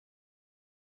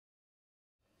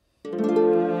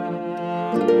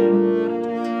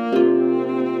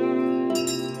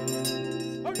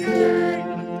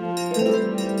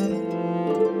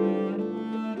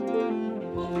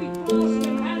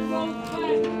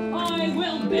I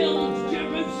will build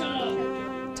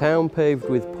Jerusalem. Town paved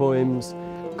with poems,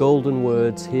 golden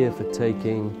words here for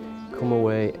taking, come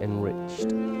away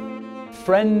enriched.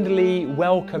 Friendly,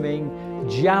 welcoming,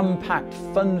 jam-packed,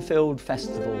 fun-filled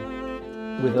festival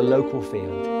with a local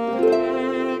feel.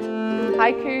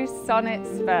 Haiku, sonnets,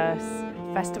 verse,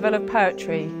 festival of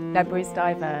poetry, Ledbury's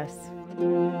diverse.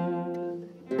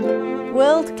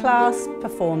 World-class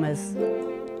performers.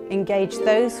 Engage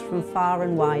those from far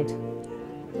and wide.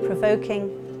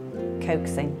 Provoking,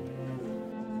 coaxing.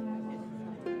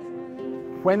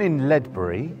 When in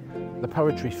Ledbury, the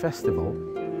Poetry Festival,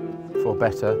 for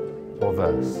better or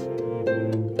verse.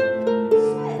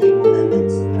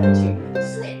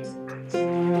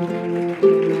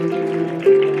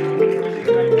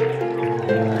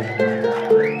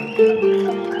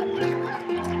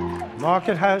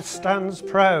 Market House stands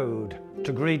proud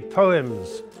to greet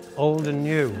poems, old and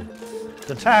new.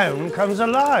 The town comes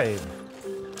alive.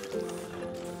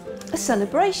 A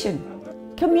celebration,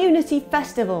 community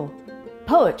festival,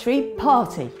 poetry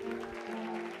party.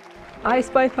 I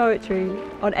spy poetry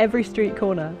on every street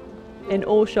corner, in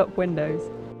all shop windows.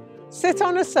 Sit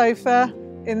on a sofa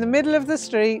in the middle of the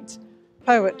street,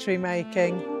 poetry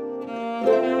making.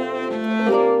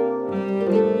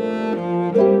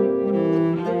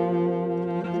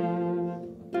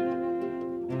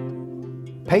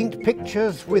 Paint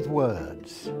pictures with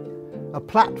words, a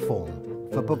platform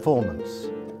for performance.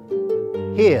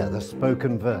 Hear the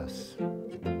spoken verse.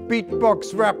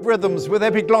 Beatbox rap rhythms with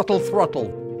epiglottal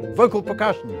throttle, vocal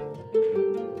percussion.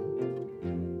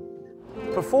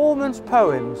 Performance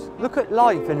poems look at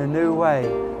life in a new way,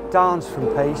 dance from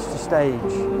page to stage.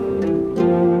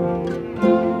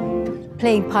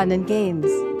 Playing pun and games,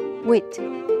 wit,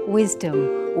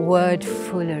 wisdom, word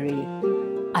foolery,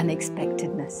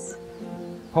 unexpectedness.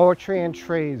 Poetry and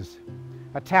trees,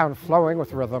 a town flowing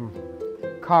with rhythm.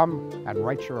 Come and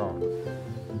write your own.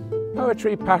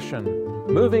 Poetry passion,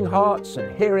 moving hearts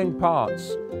and hearing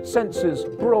parts, senses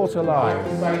brought alive.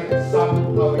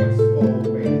 Some poets fall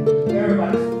with,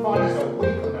 everybody's fun as a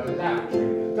week on a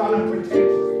lavatory, done and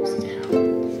pretentious.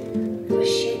 Still, we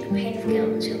shake the pain of guilt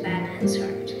into a bad man's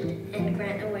heart and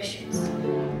grant no wishes.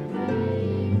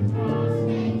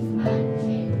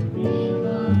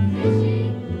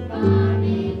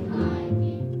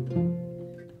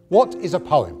 What is a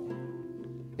poem?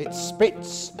 It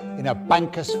spits in a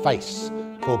banker's face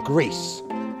for grease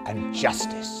and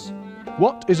justice.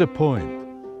 What is a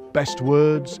poem? Best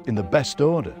words in the best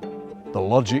order. The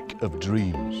logic of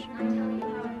dreams.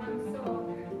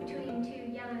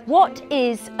 What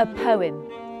is a poem?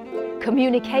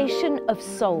 Communication of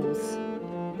souls.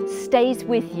 Stays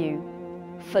with you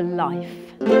for life.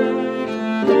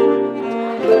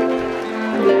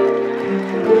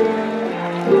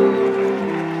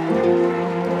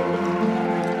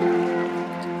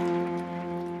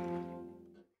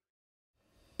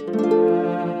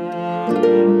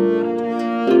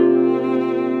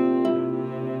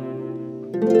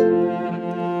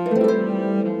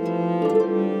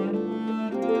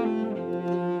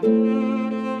 Thank you.